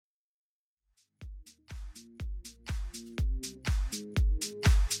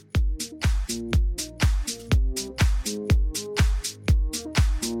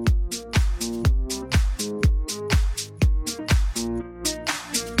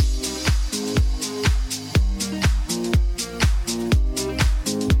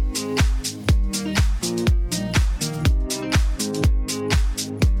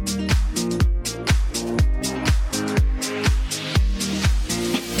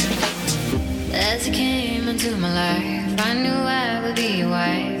As you came into my life, I knew I would be your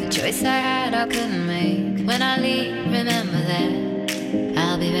wife. The choice I had, I couldn't make. When I leave, remember that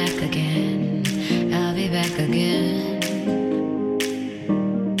I'll be back again. I'll be back again.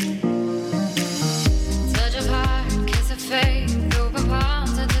 Touch of heart, kiss of fate, open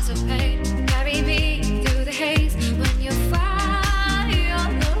palms anticipate. Carry me through the haze when you find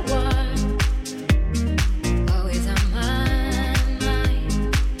you're the one. Always on my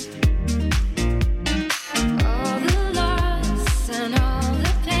mind. All the loss and all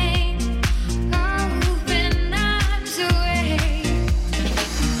the pain, oh, been nights away.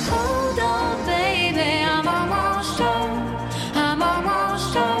 Hold on, baby, I'm almost home. I'm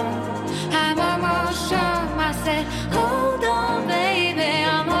almost home. I'm almost home. I said, hold on, baby,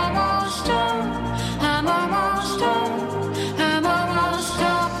 I'm almost home. I'm almost home. I'm almost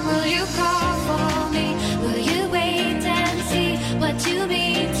home. Will you call for me? Will you wait and see what you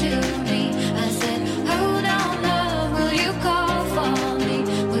mean to me? I said, hold on, love. Will you call for me?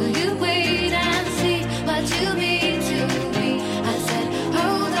 Will you wait and see what you mean to me? I said,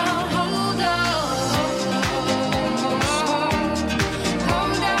 hold on, hold on.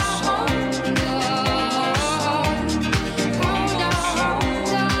 Hold on, hold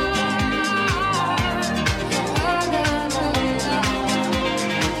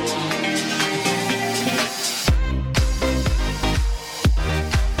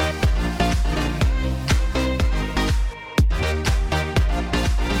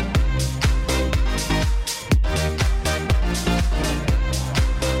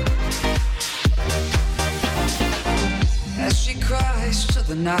As she cries to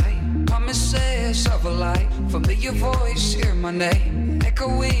the night, promises of a light. Familiar voice, hear my name,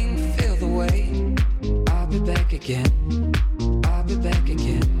 echoing, feel the weight. I'll be back again. I'll be back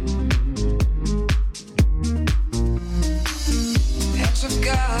again. Hands of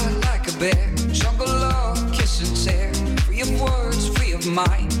God like a bear, jungle love, kiss and tear. Free of words, free of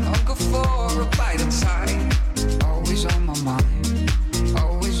mind, hunger for a bite of time. Always on my mind,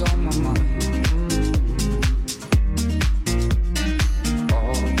 always on my mind.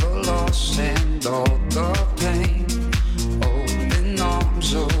 All the loss and all the pain, open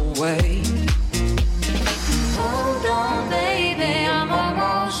arms away. Hold on, baby, I'm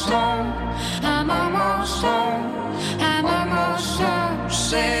almost home. I'm almost home. I'm almost home.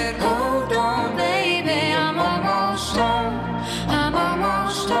 Said, Hold on, baby, I'm almost home. I'm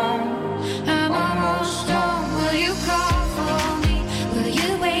almost home. I'm almost home. Will you call for me? Will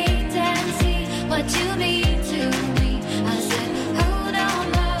you wait and see what you mean to me? I said, hold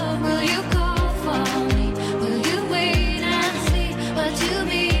on, love. Will you call for me? Will you wait and see what you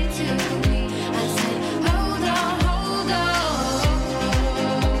mean to me? I said, hold on, hold on.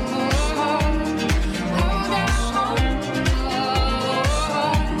 Hold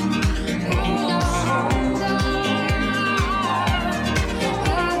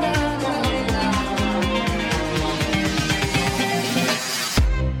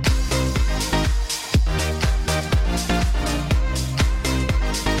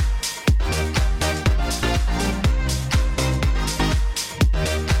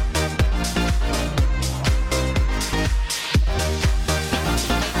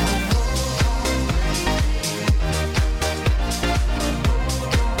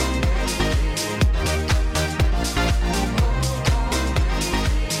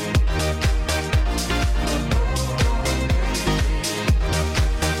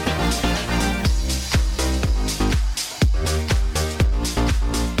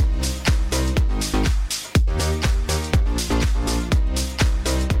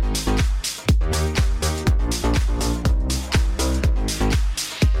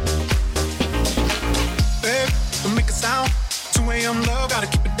Babe, don't make a sound. 2 a.m. love, gotta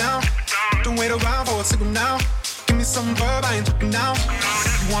keep it down. Don't wait around for a signal now. Give me some verb, I ain't talking now.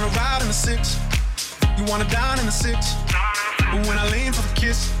 You wanna ride in the 6, you wanna dine in the 6. But when I lean for the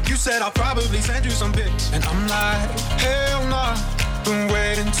kiss, you said I'll probably send you some pics. And I'm like, hell nah, been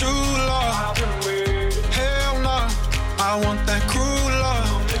waiting too long. Hell nah, I want that cruel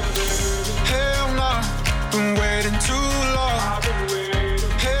love. Hell nah, been waiting too long.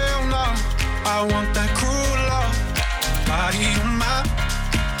 Hell nah, I want that cruel love. Body on my,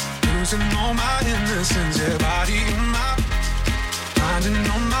 losing all my innocence. Yeah, body on my, finding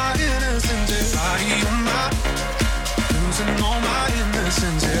all my innocence. Yeah, body on my, losing all my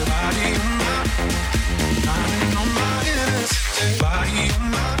innocence. Yeah, body on my, finding all my innocence. Yeah, body on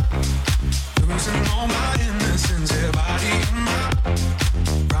my, losing all my innocence. Yeah, body on my,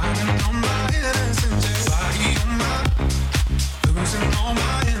 finding all my innocence. Yeah, body on my, losing all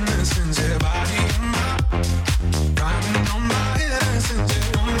my innocence. Yeah, body on my, finding all my innocence.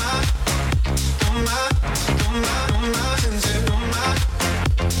 Yeah, on my.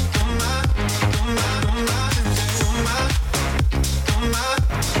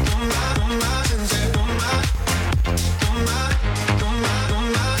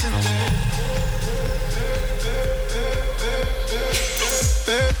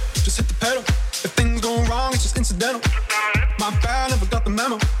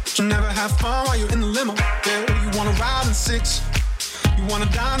 have fun while you're in the limo. Yeah, you wanna ride in the six, you wanna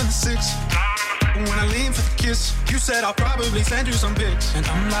dine in the six. And when I lean for the kiss, you said I'll probably send you some pics. And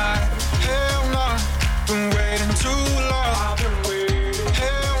I'm like, hell nah, been waiting too long. I've been waiting.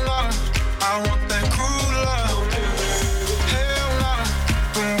 Hell nah, I want that cruel love. Hell nah,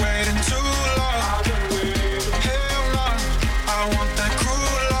 been waiting too long. I've been waiting. Hell nah, I want that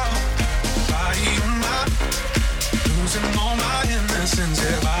cruel love. Body on my, losing all my innocence.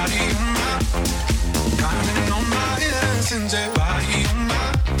 Yeah, body on my, counting on my innocence. Yeah, body on my,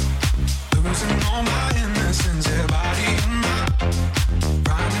 losing all my innocence. Yeah, body on my,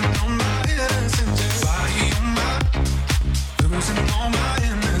 counting on my innocence. Yeah, body on my, losing all my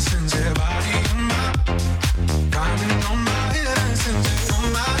innocence. Yeah, body on my, counting on my innocence. Yeah, on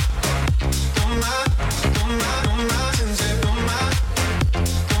my, on my, on my, on my innocence. Yeah, on my,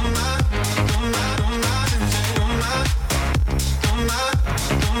 on my, on my, on my innocence. Yeah, on my, on my,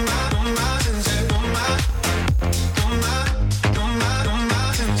 on my, on my innocence. Yeah, on my, on my, on my, on my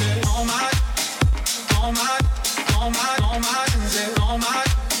innocence. Yeah, on my, on my, on my, on my innocence. Yeah, on my,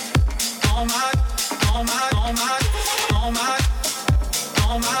 on my, on my, on my, on my,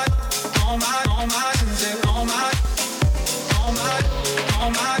 on my, on my, on my innocence. Yeah, on my, on my,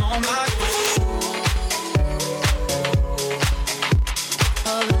 on my, on my.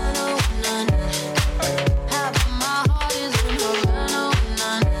 Havana, na na. Half of my heart is in Havana, na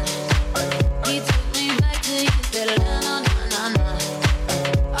na. He took me back to East Atlanta, na na na.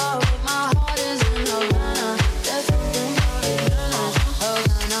 Oh, my heart is in Havana. There's something about Atlanta,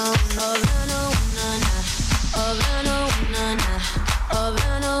 Havana, Havana, na na. Havana, na na.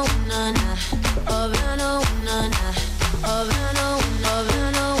 Havana, na na.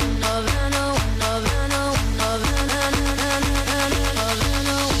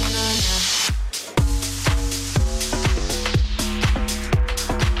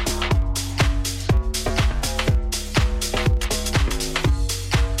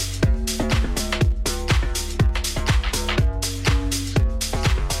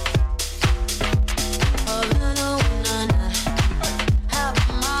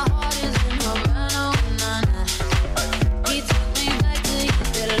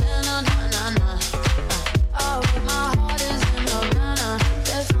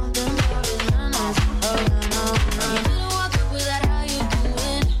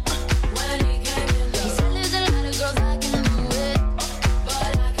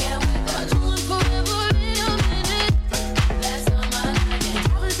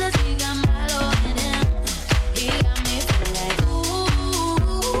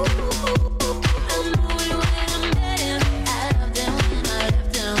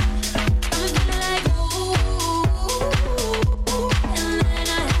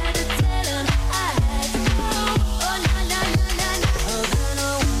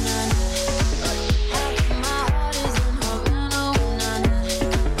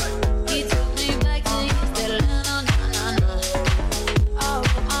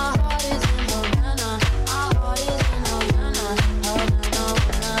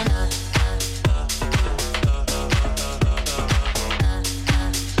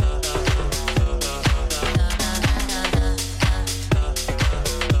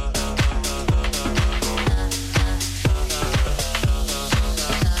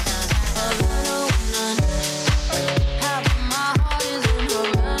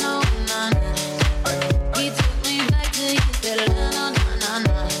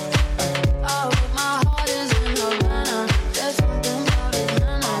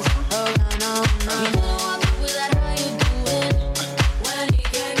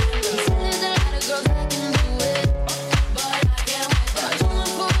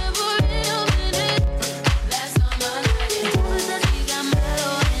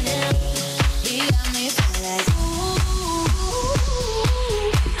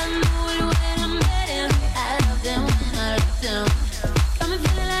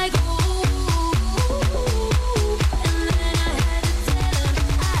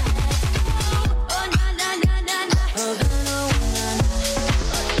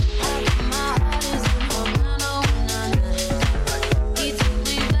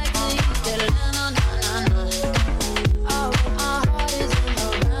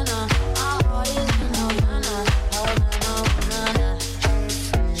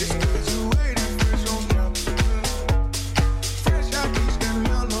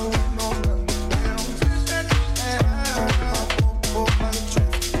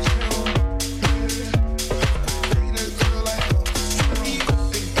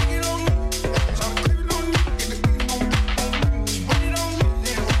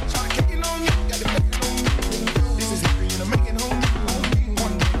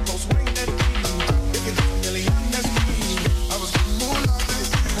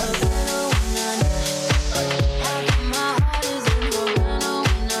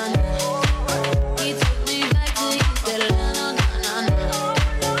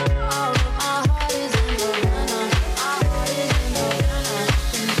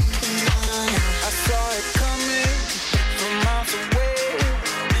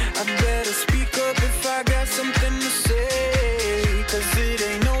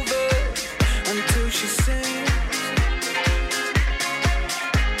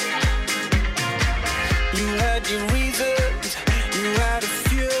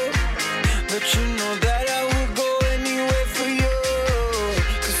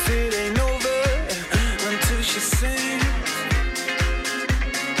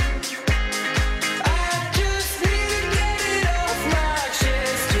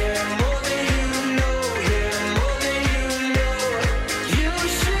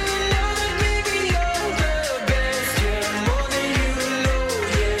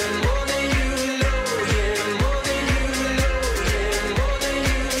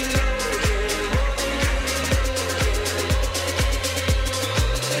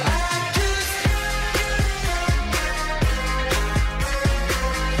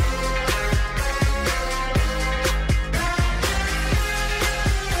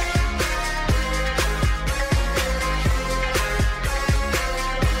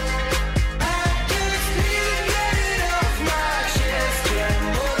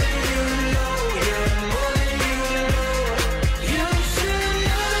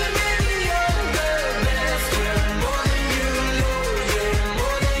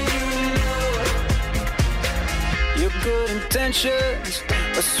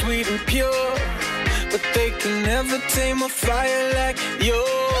 are sweet and pure, but they can never tame a fire like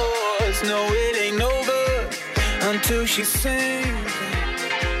yours. No, it ain't over until she sings.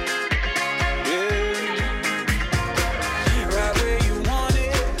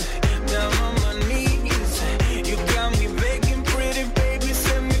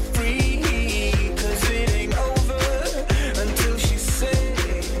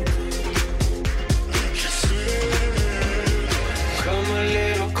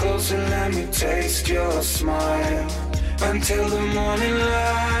 Taste your smile until the morning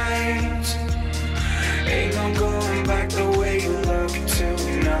light. Ain't no going back the way you look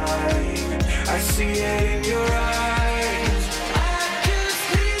tonight. I see it in your eyes. I just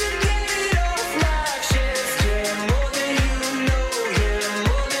need to get it off my chest. Yeah, more than you know. Yeah,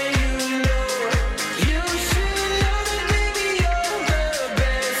 more than you know. You should know that, baby, you're the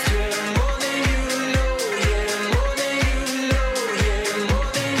best. Yeah, more than you know. Yeah, more than you know. Yeah, more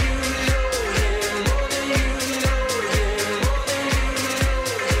than you know.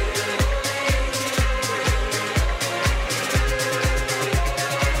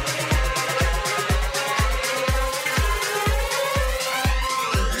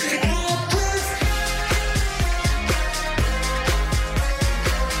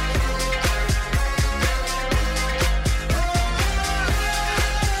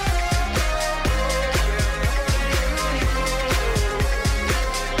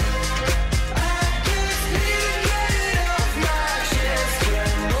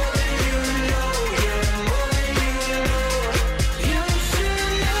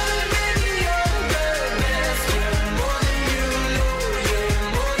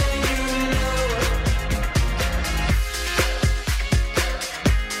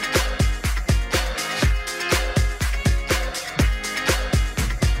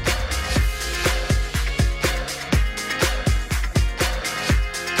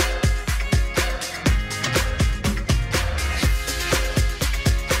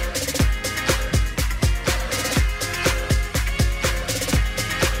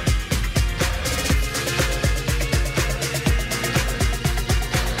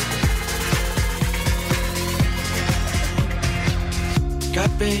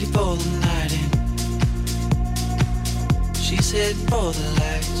 ready for the night in. She's heading for the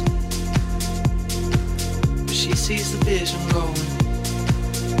lights, but she sees the vision going,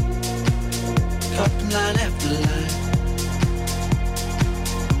 cupping line after line.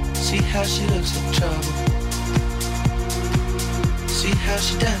 See how she looks like trouble, see how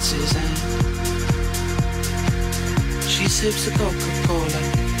she dances and she sips the Coca-Cola.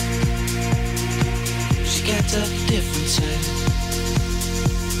 She can't tell the difference, and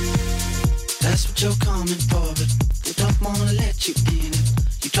that's what you're coming for, but they don't wanna let you in it.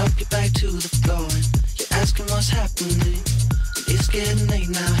 You drop your back to the floor and you're asking what's happening. And it's getting late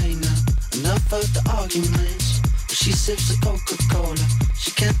now, hey now, enough of the arguments. But she sips the Coca-Cola,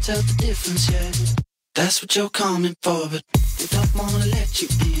 she can't tell the difference yet. That's what you're coming for, but they don't wanna let you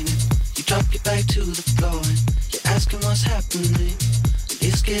in it. You drop your back to the floor and you're asking what's happening. And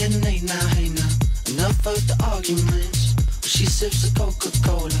it's getting late now, hey now, enough of the arguments. But she sips the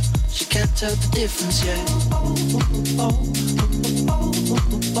Coca-Cola, she can't tell the difference yet.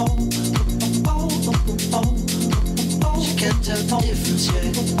 She can't tell the difference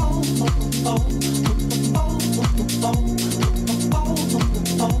yet.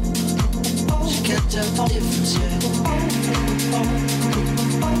 She can't tell the difference yet.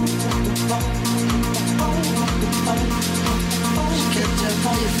 She can't tell the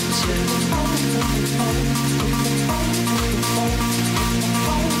difference yet.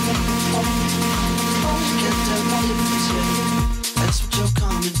 She can't tell the difference yet. That's what you're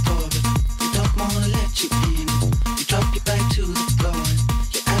coming for, but they don't wanna let you in. You drop your back to the floor and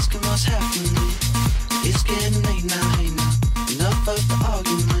you're asking what's happening. It's getting late now, hey now, enough of the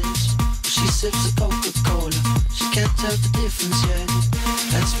arguments. But she sips the Coca-Cola, she can't tell the difference yet.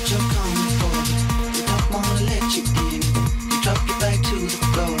 That's what you're coming for, but they don't wanna let you in. You drop your back to the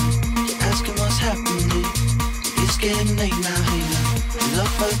floor and you're asking what's happening. It's getting late now, hey now,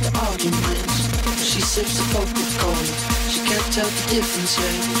 enough of the arguments. She sips the Coca-Cola, she can't tell the difference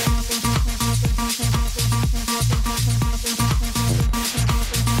yet.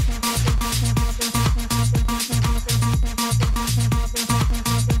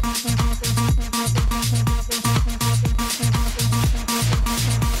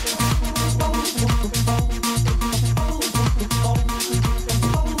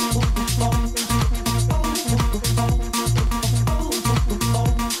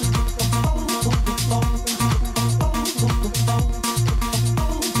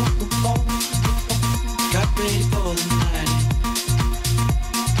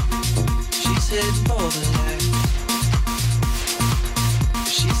 headed for the light.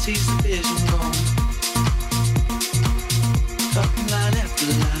 She sees the vision gone, fucking line after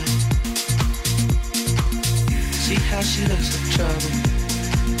line. See how she looks like trouble.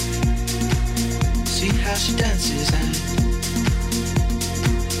 See how she dances and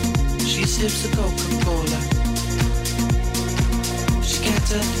she sips the Coca-Cola. She can't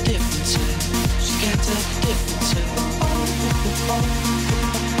tell the difference. She can't tell the difference.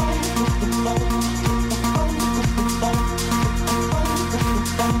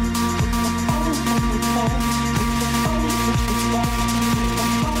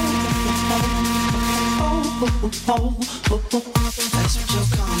 That's what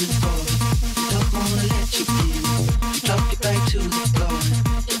you're coming for. You don't wanna let you in. You drop your back to the floor.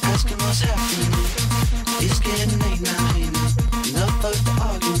 You're asking what's happening. It's getting late now, ain't it? Enough of the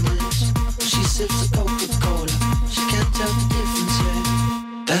arguments. She sips the Coca-Cola. She can't tell the difference yet.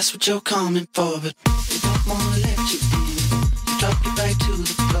 That's what you're coming for, but you don't wanna let you in. You drop your back to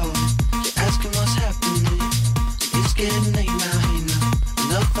the floor. You're asking what's happening. It's getting late now, ain't it?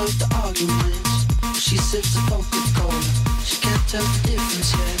 Enough of the arguments. She sips the Coca-Cola. She can't tell the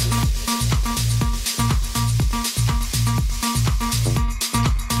difference yet.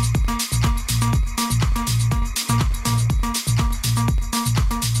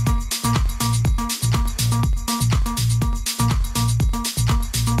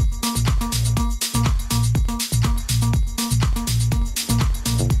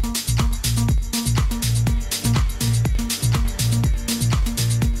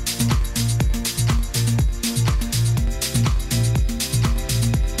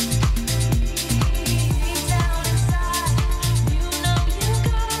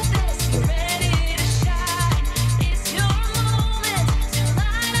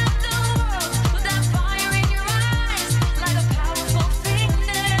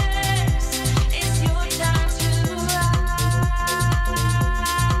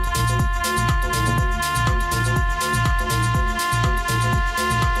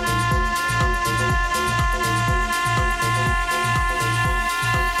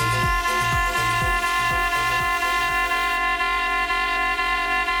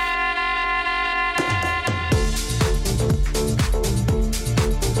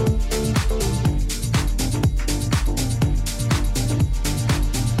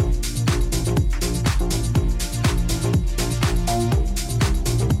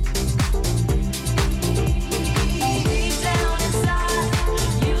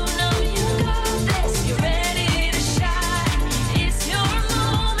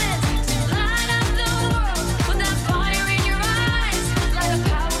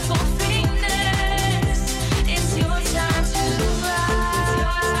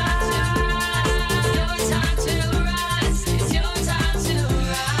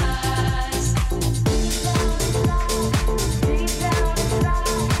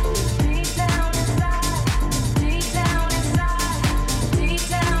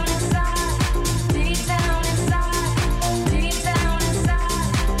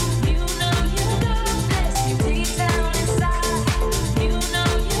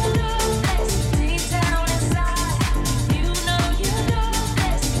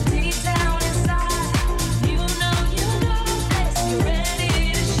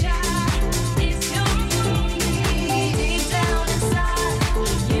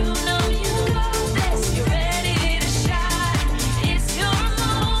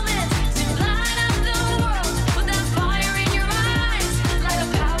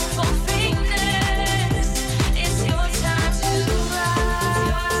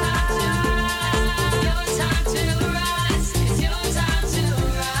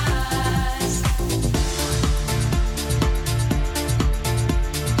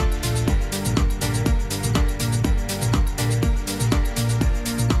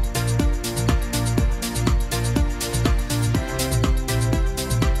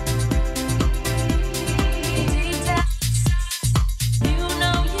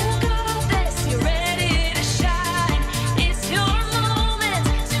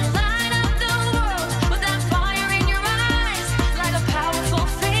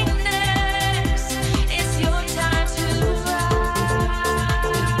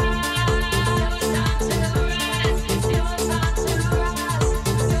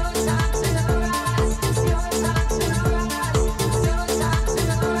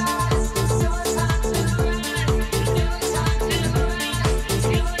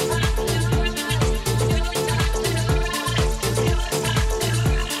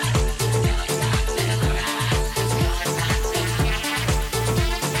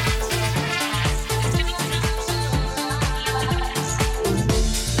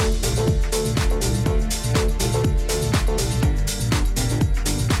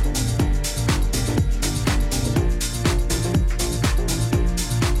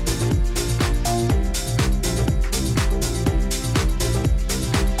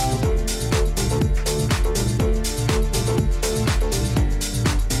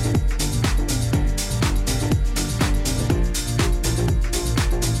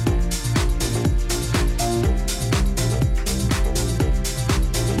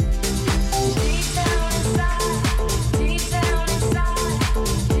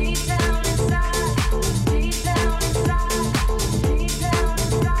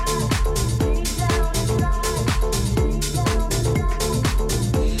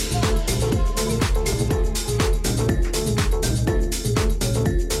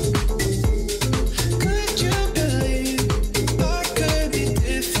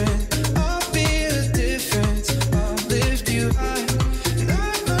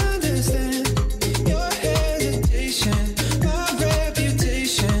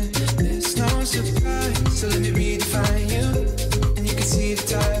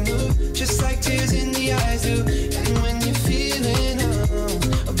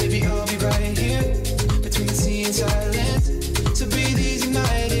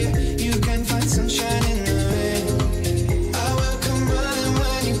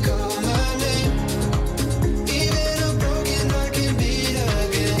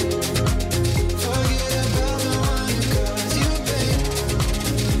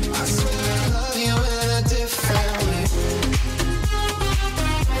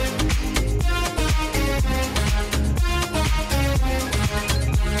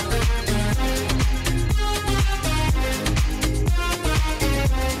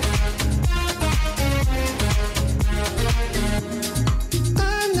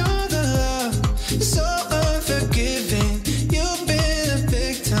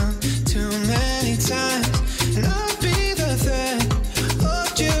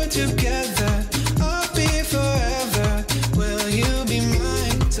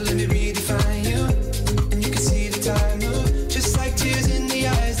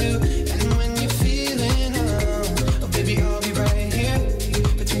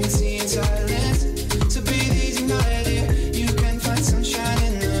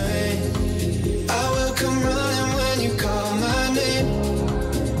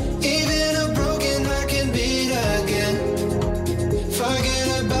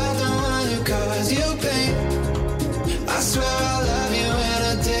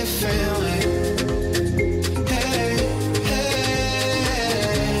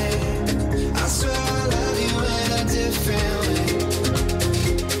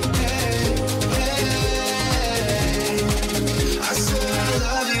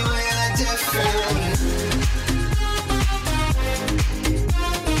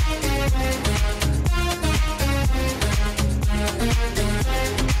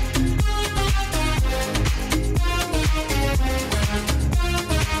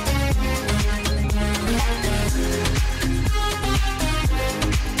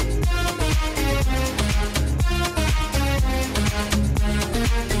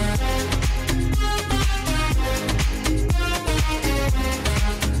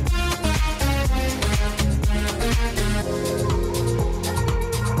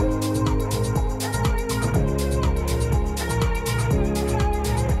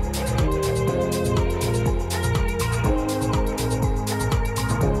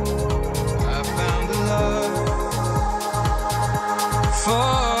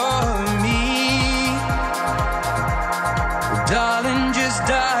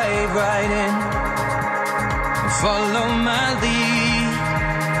 follow my lead.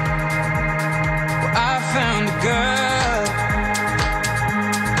 Well, I found a girl,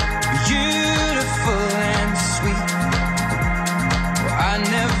 beautiful and sweet. Well, I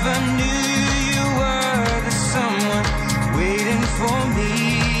never knew you were the someone waiting for me.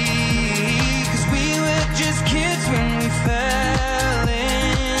 'Cause we were just kids when we fell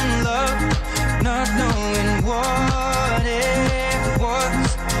in love, not knowing what it was.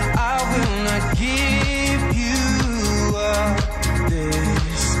 I will not give you up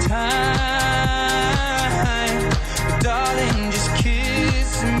this time, but darling, just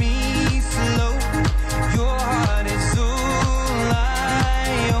kiss me slow. Your heart is all I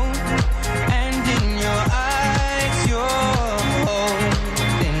own, and in your eyes you're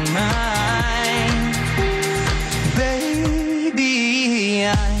holding mine. Baby,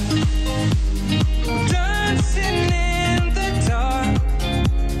 I'm dancing in the dark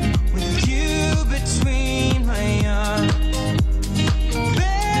with you between my arms,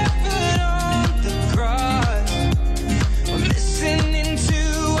 barefoot on the grass, listening to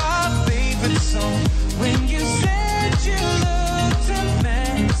our favorite song. When you said you looked a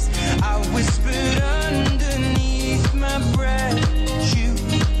mess, I whispered underneath my breath. You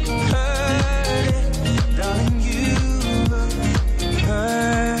heard it, darling, you look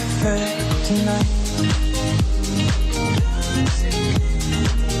perfect tonight.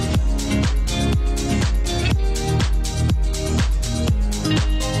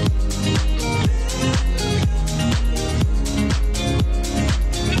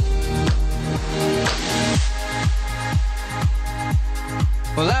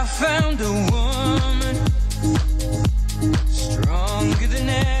 Well, I found a woman stronger than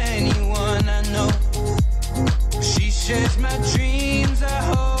anyone I know. She shares my dreams. I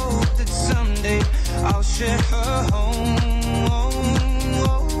hope that someday I'll share her home.